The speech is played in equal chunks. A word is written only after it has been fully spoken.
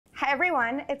Hi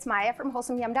everyone, it's Maya from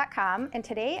WholesomeYum.com, and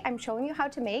today I'm showing you how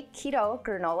to make keto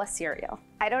granola cereal.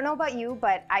 I don't know about you,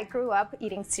 but I grew up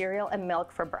eating cereal and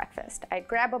milk for breakfast. I'd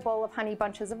grab a bowl of Honey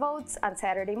Bunches of Oats on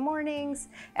Saturday mornings,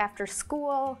 after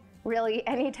school, really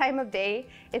any time of day.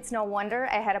 It's no wonder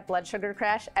I had a blood sugar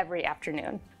crash every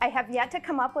afternoon. I have yet to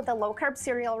come up with a low-carb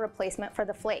cereal replacement for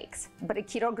the flakes, but a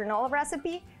keto granola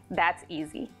recipe, that's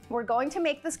easy. We're going to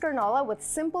make this granola with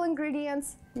simple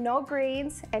ingredients, no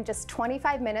grains, and just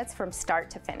 25 minutes from start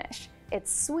to finish.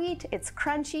 It's sweet, it's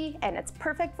crunchy, and it's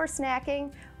perfect for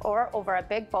snacking or over a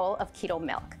big bowl of keto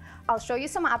milk. I'll show you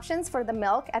some options for the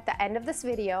milk at the end of this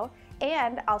video,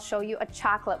 and I'll show you a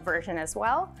chocolate version as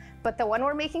well. But the one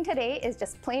we're making today is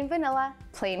just plain vanilla,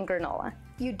 plain granola.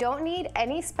 You don't need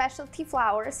any specialty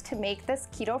flours to make this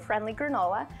keto-friendly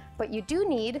granola, but you do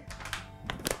need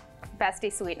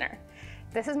Besti sweetener.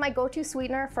 This is my go-to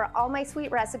sweetener for all my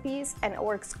sweet recipes, and it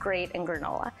works great in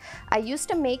granola. I used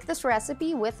to make this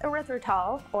recipe with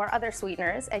erythritol or other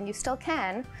sweeteners, and you still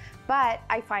can, but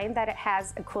I find that it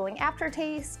has a cooling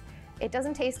aftertaste. It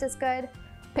doesn't taste as good.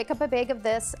 Pick up a bag of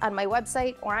this on my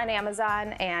website or on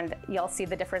Amazon, and you'll see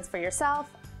the difference for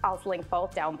yourself. I'll link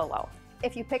both down below.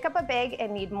 If you pick up a bag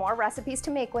and need more recipes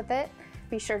to make with it,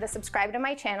 be sure to subscribe to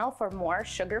my channel for more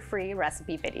sugar-free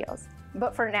recipe videos.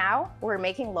 But for now, we're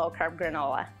making low-carb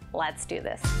granola. Let's do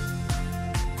this.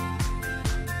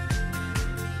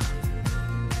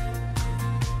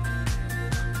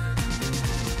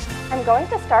 I'm going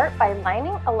to start by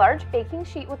lining a large baking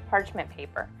sheet with parchment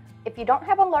paper. If you don't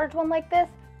have a large one like this,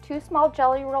 2 small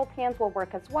jelly roll pans will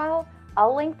work as well.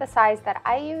 I'll link the size that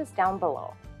I use down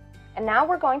below. And now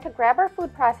we're going to grab our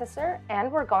food processor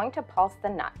and we're going to pulse the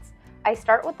nuts. I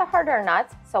start with the harder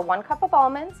nuts, so 1 cup of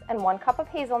almonds and 1 cup of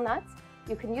hazelnuts.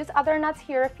 You can use other nuts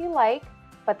here if you like,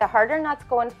 but the harder nuts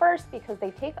go in first because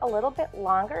they take a little bit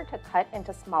longer to cut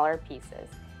into smaller pieces.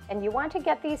 And you want to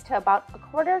get these to about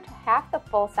 1/4 to half the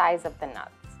full size of the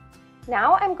nuts.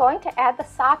 Now I'm going to add the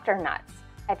softer nuts.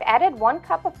 I've added 1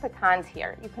 cup of pecans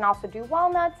here. You can also do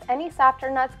walnuts. Any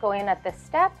softer nuts go in at this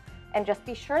step, and just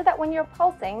be sure that when you're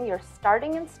pulsing, you're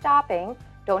starting and stopping.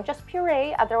 Don't just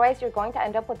puree, otherwise you're going to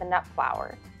end up with a nut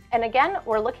flour. And again,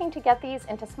 we're looking to get these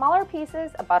into smaller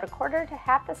pieces, about 1/4 to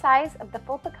half the size of the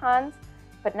full pecans,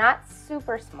 but not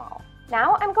super small.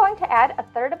 Now I'm going to add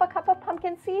 1/3 of a cup of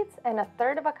pumpkin seeds and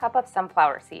 1/3 of a cup of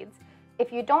sunflower seeds.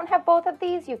 If you don't have both of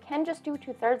these, you can just do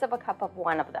 2/3 of a cup of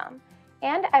one of them.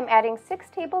 And I'm adding 6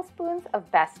 tablespoons of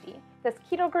Besti. This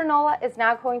keto granola is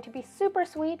now going to be super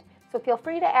sweet, so feel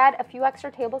free to add a few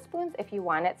extra tablespoons if you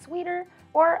want it sweeter,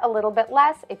 or a little bit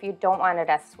less if you don't want it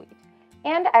as sweet.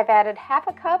 And I've added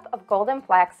 1/2 cup of golden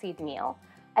flaxseed meal.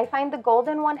 I find the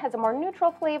golden one has a more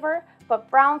neutral flavor, but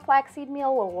brown flaxseed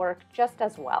meal will work just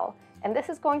as well. And this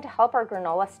is going to help our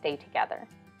granola stay together.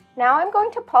 Now I'm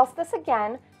going to pulse this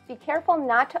again. Be careful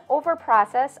not to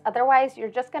over-process, otherwise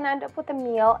you're just going to end up with a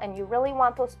meal, and you really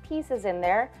want those pieces in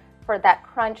there for that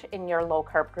crunch in your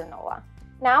low-carb granola.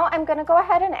 Now I'm going to go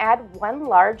ahead and add 1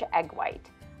 large egg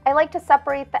white. I like to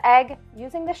separate the egg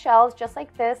using the shells just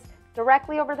like this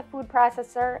directly over the food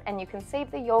processor, and you can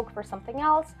save the yolk for something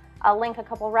else. I'll link a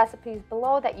couple recipes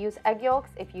below that use egg yolks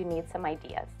if you need some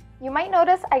ideas. You might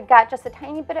notice I got just a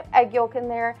tiny bit of egg yolk in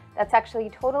there. That's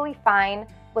actually totally fine.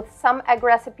 With some egg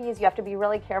recipes, you have to be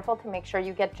really careful to make sure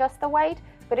you get just the white,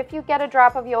 but if you get a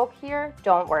drop of yolk here,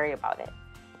 don't worry about it.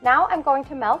 Now I'm going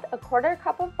to melt 1/4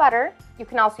 cup of butter. You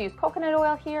can also use coconut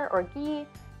oil here or ghee.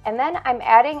 And then I'm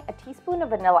adding a teaspoon of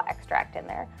vanilla extract in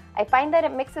there. I find that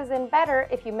it mixes in better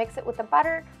if you mix it with the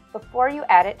butter before you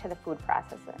add it to the food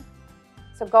processor.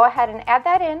 So go ahead and add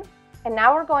that in. And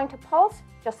now we're going to pulse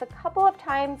just a couple of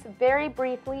times very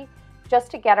briefly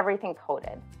just to get everything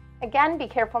coated. Again, be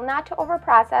careful not to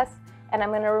overprocess, and I'm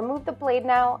going to remove the blade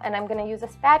now, and I'm going to use a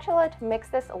spatula to mix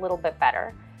this a little bit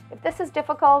better. If this is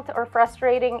difficult or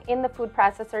frustrating in the food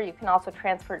processor, you can also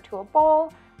transfer it to a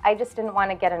bowl. I just didn't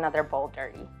want to get another bowl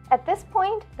dirty. At this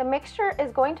point, the mixture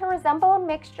is going to resemble a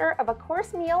mixture of a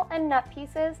coarse meal and nut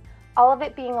pieces, all of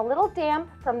it being a little damp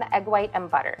from the egg white and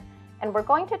butter. And we're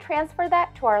going to transfer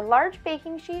that to our large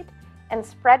baking sheet and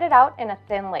spread it out in a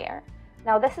thin layer.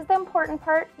 Now this is the important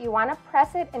part. You want to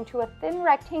press it into a thin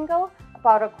rectangle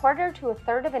about 1/4 to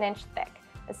 1/3 of an inch thick,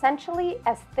 essentially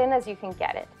as thin as you can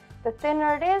get it. The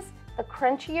thinner it is, the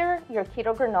crunchier your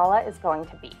keto granola is going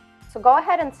to be. So go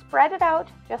ahead and spread it out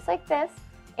just like this,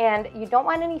 and you don't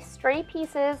want any stray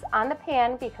pieces on the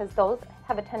pan because those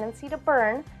have a tendency to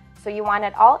burn, so you want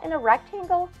it all in a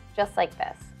rectangle just like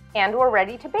this. And we're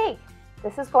ready to bake.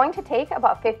 This is going to take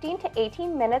about 15 to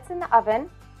 18 minutes in the oven.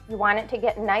 You want it to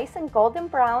get nice and golden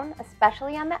brown,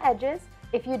 especially on the edges.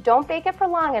 If you don't bake it for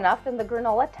long enough, then the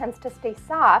granola tends to stay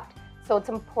soft, so it's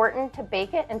important to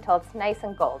bake it until it's nice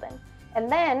and golden. And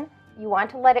then you want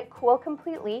to let it cool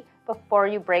completely before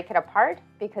you break it apart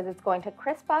because it's going to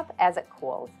crisp up as it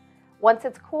cools. Once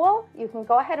it's cool, you can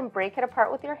go ahead and break it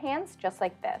apart with your hands just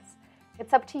like this.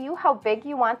 It's up to you how big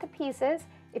you want the pieces.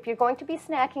 If you're going to be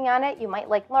snacking on it, you might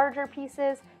like larger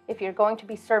pieces. If you're going to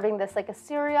be serving this like a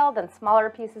cereal, then smaller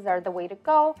pieces are the way to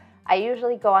go. I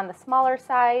usually go on the smaller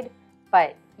side,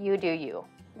 but you do you.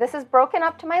 This is broken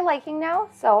up to my liking now,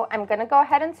 so I'm gonna go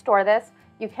ahead and store this.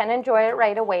 You can enjoy it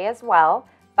right away as well,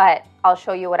 but I'll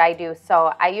show you what I do.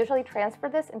 So I usually transfer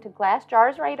this into glass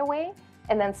jars right away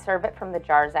and then serve it from the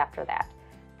jars after that.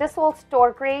 This will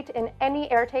store great in any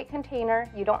airtight container.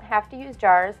 You don't have to use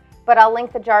jars, but I'll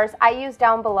link the jars I use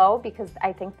down below because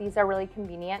I think these are really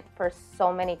convenient for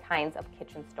so many kinds of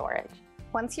kitchen storage.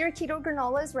 Once your keto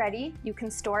granola is ready, you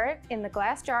can store it in the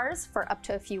glass jars for up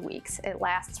to a few weeks. It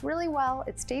lasts really well,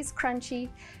 it stays crunchy,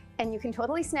 and you can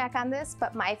totally snack on this,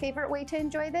 but my favorite way to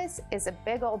enjoy this is a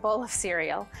big old bowl of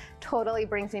cereal. Totally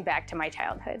brings me back to my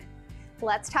childhood.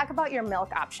 Let's talk about your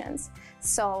milk options.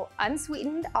 So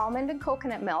unsweetened almond and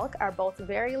coconut milk are both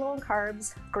very low in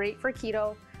carbs, great for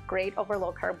keto, great over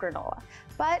low carb granola.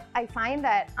 But I find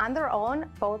that on their own,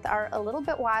 both are a little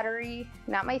bit watery,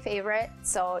 not my favorite,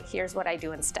 so here's what I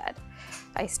do instead.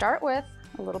 I start with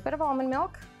a little bit of almond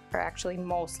milk, or actually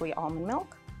mostly almond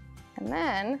milk, and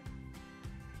then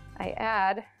I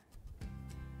add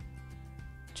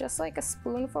just like a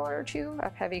spoonful or two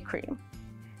of heavy cream.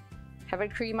 Heavy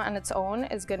cream on its own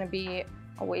is gonna be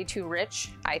way too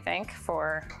rich, I think,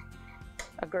 for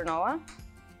a granola,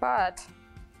 but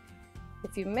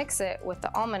if you mix it with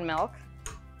the almond milk,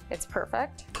 it's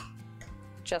perfect,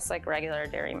 just like regular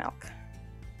dairy milk.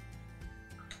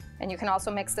 And you can also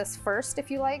mix this first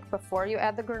if you like, before you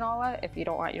add the granola, if you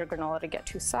don't want your granola to get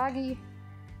too soggy.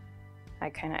 I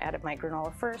kind of added my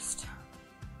granola first.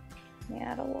 Let me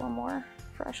add a little more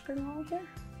fresh granola here.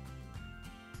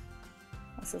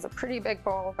 This is a pretty big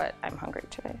bowl, but I'm hungry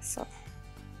today, so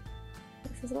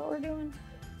this is what we're doing.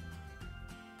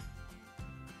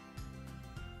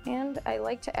 And I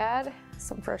like to add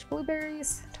some fresh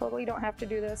blueberries. Totally don't have to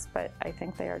do this, but I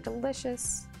think they are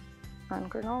delicious on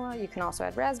granola. You can also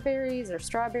add raspberries or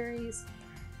strawberries.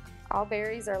 All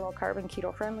berries are low carb and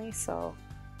keto friendly, so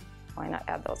why not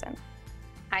add those in?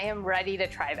 I am ready to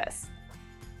try this.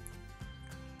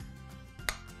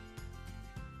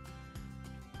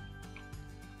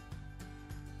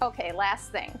 Okay,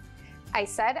 last thing. I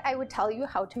said I would tell you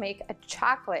how to make a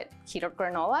chocolate keto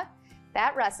granola.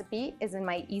 That recipe is in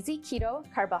my Easy Keto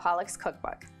Carbaholics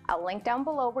cookbook. I'll link down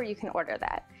below where you can order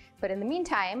that. But in the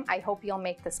meantime, I hope you'll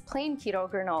make this plain keto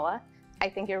granola. I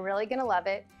think you're really gonna love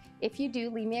it. If you do,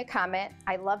 leave me a comment.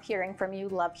 I love hearing from you,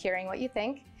 love hearing what you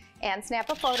think. And snap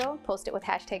a photo, post it with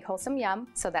 #WholesomeYum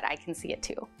so that I can see it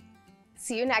too.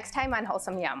 See you next time on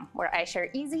Wholesome Yum, where I share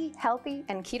easy, healthy,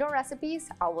 and keto recipes,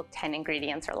 all with 10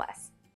 ingredients or less.